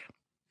prophetic.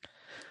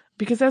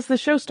 Because as the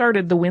show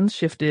started, the winds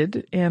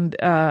shifted, and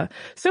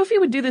Sophie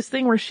would do this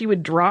thing where she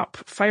would drop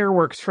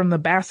fireworks from the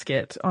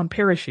basket on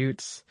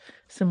parachutes,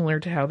 similar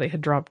to how they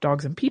had dropped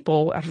dogs and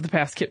people out of the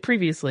basket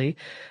previously,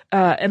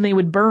 and they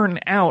would burn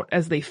out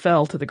as they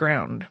fell to the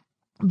ground.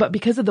 But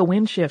because of the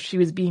wind shift, she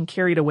was being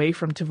carried away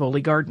from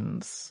Tivoli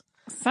Gardens.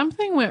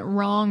 Something went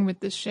wrong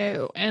with the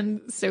show,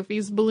 and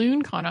Sophie's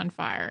balloon caught on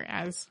fire,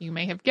 as you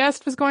may have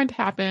guessed was going to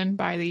happen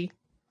by the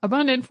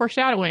abundant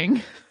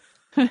foreshadowing.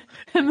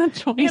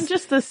 and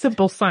just the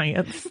simple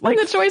science. Like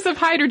the choice of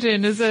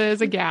hydrogen as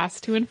a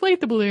gas to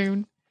inflate the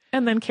balloon.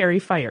 And then carry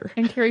fire.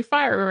 And carry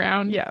fire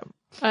around. Yeah.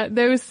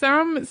 Though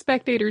some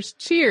spectators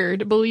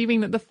cheered,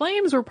 believing that the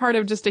flames were part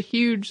of just a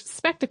huge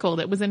spectacle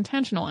that was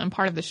intentional and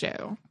part of the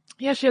show.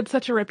 Yeah, she had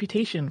such a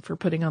reputation for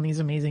putting on these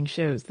amazing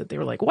shows that they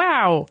were like,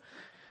 wow,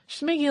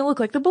 she's making it look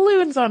like the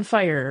balloon's on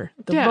fire.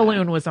 The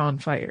balloon was on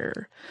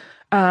fire.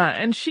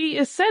 And she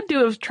is said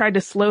to have tried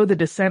to slow the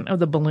descent of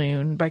the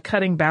balloon by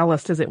cutting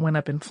ballast as it went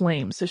up in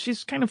flames. So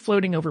she's kind of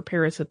floating over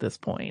Paris at this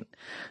point,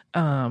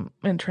 and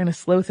trying to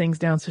slow things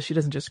down so she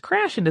doesn't just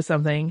crash into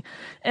something.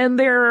 And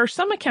there are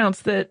some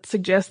accounts that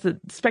suggest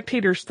that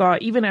spectators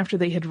thought, even after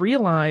they had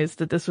realized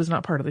that this was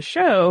not part of the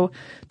show,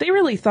 they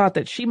really thought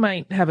that she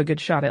might have a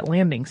good shot at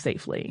landing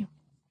safely.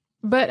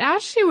 But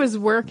as she was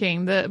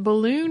working, the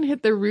balloon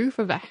hit the roof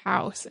of a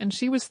house and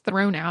she was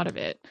thrown out of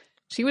it.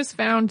 She was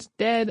found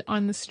dead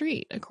on the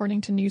street,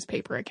 according to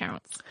newspaper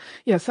accounts.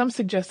 Yeah, some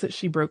suggest that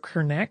she broke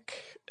her neck.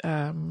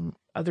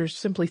 Others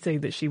simply say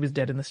that she was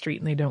dead in the street,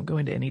 and they don't go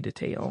into any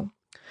detail.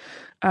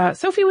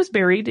 Sophie was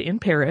buried in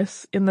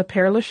Paris in the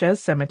Père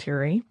Lachaise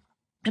Cemetery,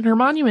 and her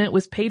monument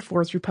was paid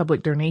for through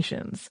public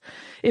donations.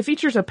 It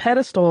features a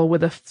pedestal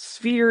with a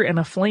sphere and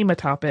a flame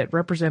atop it,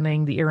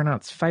 representing the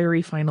aeronaut's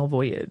fiery final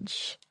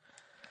voyage.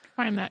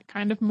 I find that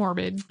kind of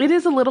morbid. It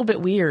is a little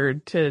bit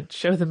weird to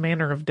show the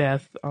manner of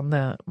death on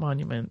the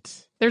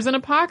monument. There's an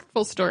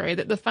apocryphal story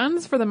that the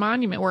funds for the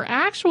monument were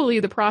actually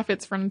the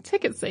profits from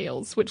ticket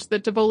sales, which the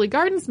Tivoli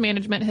Gardens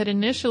management had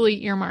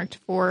initially earmarked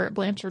for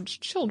Blanchard's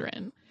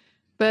children.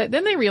 But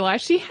then they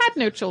realized she had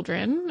no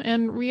children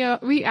and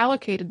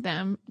reallocated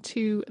them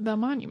to the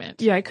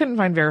monument. Yeah, I couldn't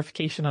find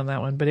verification on that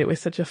one, but it was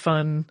such a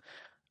fun,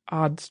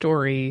 odd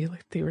story.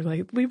 Like they were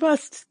like, we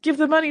must give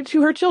the money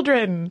to her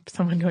children.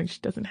 Someone going, she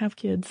doesn't have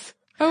kids.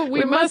 Oh,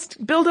 we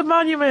must build a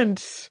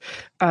monument.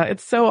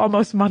 It's so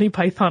almost Monty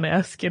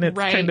Python-esque in its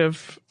kind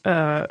of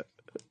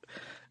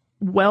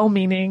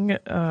well-meaning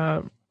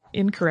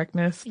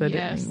incorrectness that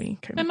it made me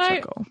kind of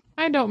chuckle.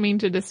 I don't mean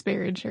to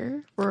disparage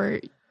her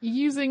for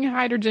using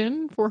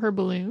hydrogen for her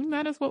balloon.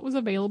 That is what was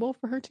available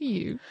for her to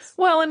use.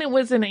 Well, and it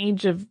was an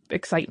age of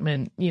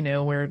excitement, you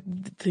know, where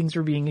things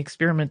were being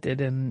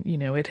experimented, and, you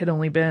know, it had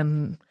only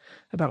been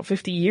about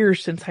 50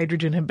 years since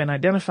hydrogen had been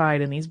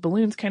identified, and these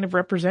balloons kind of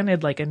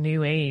represented like a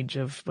new age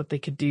of what they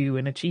could do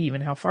and achieve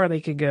and how far they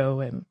could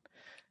go. And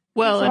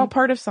it's all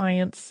part of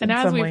science. And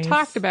as we've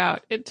talked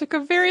about, it took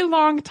a very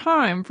long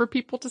time for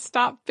people to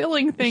stop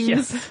filling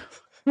things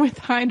with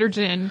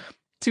hydrogen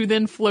to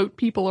then float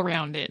people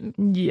around in.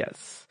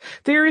 Yes.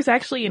 There is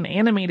actually an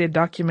animated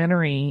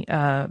documentary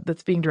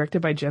that's being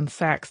directed by Jen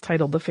Sachs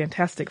titled The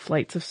Fantastic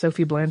Flights of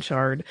Sophie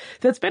Blanchard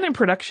that's been in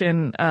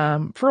production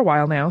for a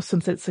while now,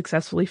 since it's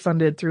successfully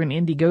funded through an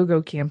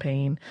Indiegogo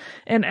campaign.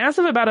 And as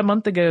of about a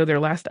month ago, their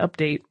last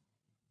update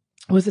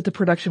was that the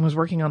production was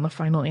working on the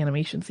final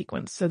animation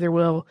sequence. So there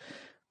will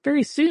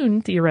very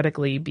soon,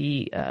 theoretically,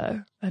 be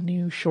a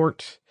new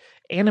short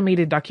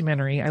animated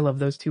documentary, I love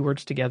those two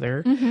words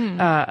together,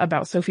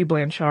 about Sophie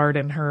Blanchard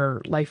and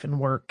her life and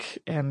work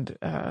and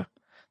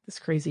this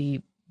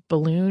crazy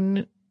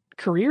balloon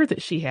career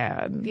that she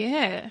had.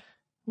 Yeah.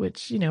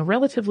 Which, you know,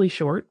 relatively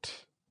short,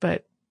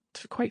 but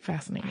quite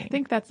fascinating. I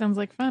think that sounds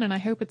like fun, and I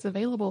hope it's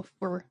available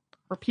for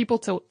people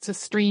to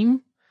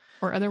stream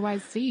or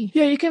otherwise see.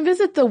 Yeah, you can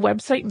visit the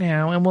website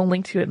now, and we'll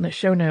link to it in the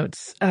show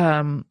notes.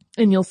 And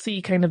you'll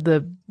see kind of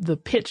the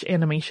pitch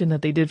animation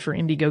that they did for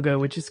Indiegogo,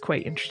 which is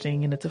quite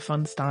interesting, and it's a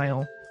fun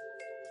style.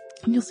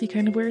 And you'll see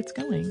kind of where it's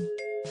going.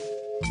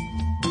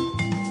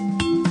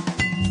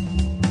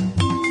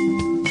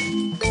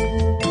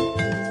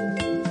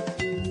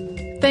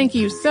 Thank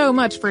you so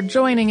much for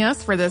joining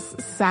us for this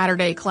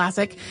Saturday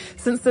Classic.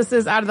 Since this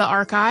is out of the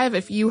archive,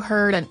 if you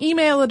heard an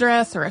email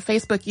address or a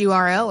Facebook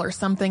URL or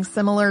something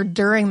similar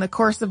during the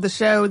course of the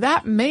show,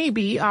 that may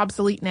be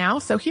obsolete now.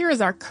 So here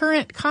is our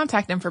current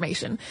contact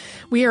information.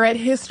 We are at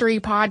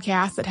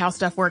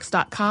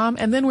historypodcast@howstuffworks.com,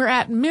 and then we're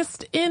at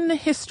Missed in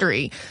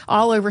History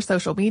all over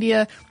social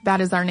media. That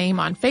is our name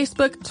on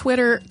Facebook,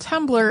 Twitter,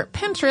 Tumblr,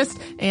 Pinterest,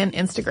 and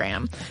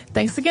Instagram.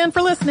 Thanks again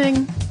for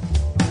listening.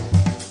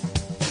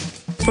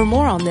 For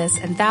more on this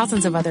and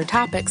thousands of other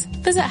topics,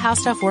 visit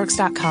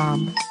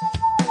howstuffworks.com.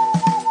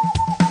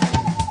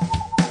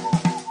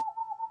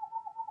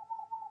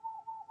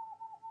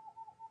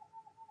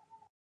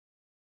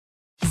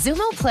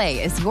 Xumo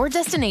Play is your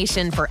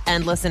destination for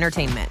endless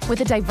entertainment.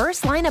 With a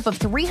diverse lineup of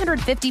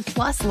 350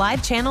 plus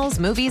live channels,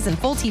 movies, and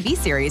full TV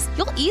series,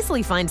 you'll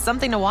easily find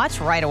something to watch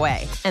right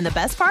away. And the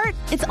best part?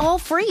 It's all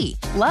free.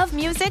 Love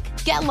music?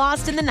 Get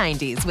lost in the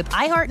 90s with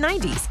iHeart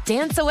 90s,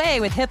 dance away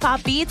with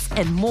hip-hop beats,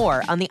 and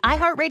more on the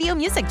iHeartRadio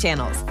music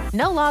channels.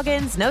 No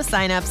logins, no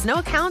signups, no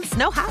accounts,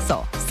 no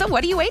hassle. So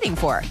what are you waiting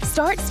for?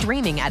 Start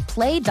streaming at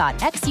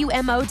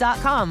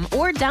play.xumo.com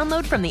or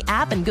download from the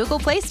app and Google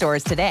Play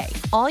stores today.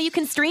 All you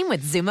can stream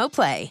with Xumo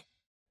Play.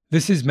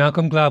 This is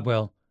Malcolm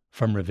Gladwell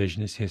from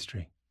Revisionist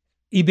History.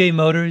 eBay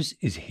Motors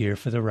is here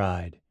for the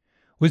ride.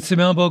 With some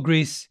elbow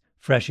grease,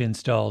 fresh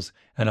installs,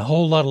 and a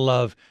whole lot of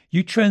love,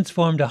 you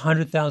transformed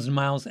 100,000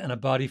 miles and a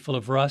body full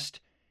of rust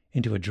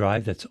into a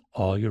drive that's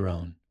all your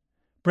own.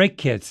 Brake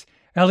kits,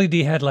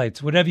 LED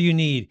headlights, whatever you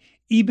need,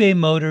 eBay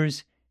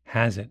Motors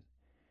has it.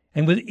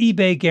 And with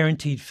eBay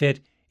Guaranteed Fit,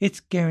 it's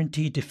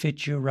guaranteed to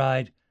fit your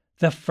ride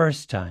the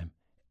first time,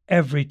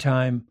 every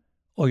time,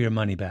 or your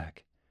money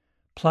back.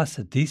 Plus,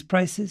 at these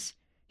prices,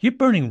 you're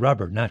burning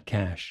rubber, not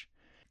cash.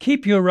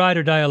 Keep your ride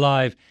or die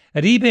alive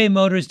at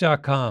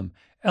ebaymotors.com.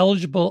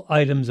 Eligible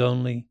items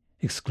only.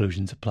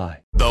 Exclusions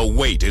apply. The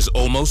wait is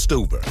almost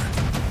over.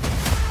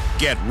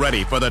 Get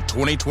ready for the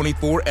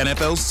 2024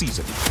 NFL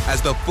season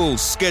as the full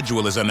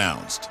schedule is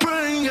announced.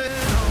 Bring it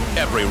on.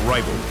 Every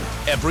rivalry,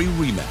 every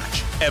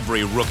rematch,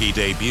 every rookie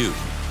debut,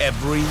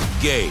 every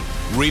game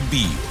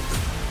revealed.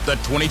 The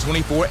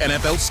 2024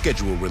 NFL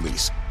schedule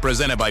release,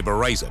 presented by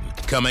Verizon,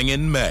 coming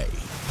in May.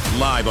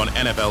 Live on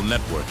NFL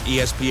Network,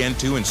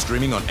 ESPN2, and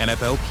streaming on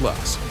NFL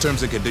Plus.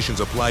 Terms and conditions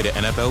apply to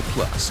NFL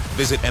Plus.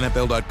 Visit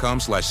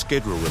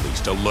NFL.com/schedule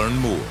release to learn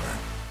more.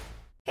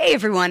 Hey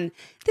everyone,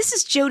 this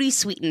is Jody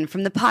Sweeten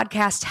from the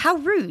podcast How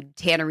Rude,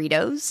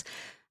 Tanneritos.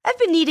 I've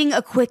been needing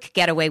a quick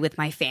getaway with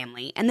my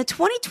family, and the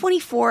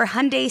 2024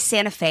 Hyundai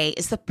Santa Fe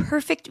is the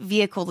perfect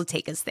vehicle to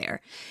take us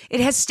there. It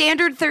has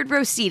standard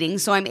third-row seating,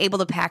 so I'm able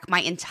to pack my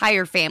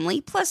entire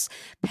family, plus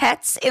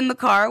pets, in the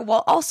car,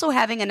 while also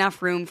having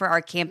enough room for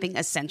our camping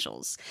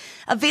essentials.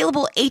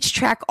 Available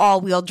H-Track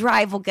all-wheel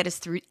drive will get us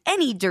through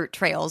any dirt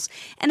trails,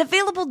 and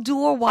available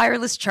dual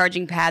wireless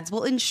charging pads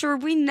will ensure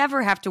we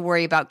never have to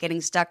worry about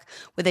getting stuck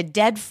with a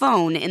dead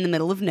phone in the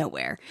middle of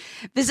nowhere.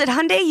 Visit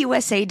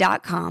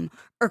HyundaiUSA.com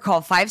or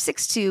call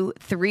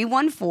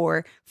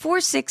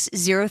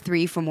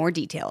 562-314-4603 for more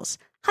details.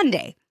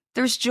 Hyundai,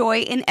 there's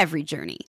joy in every journey.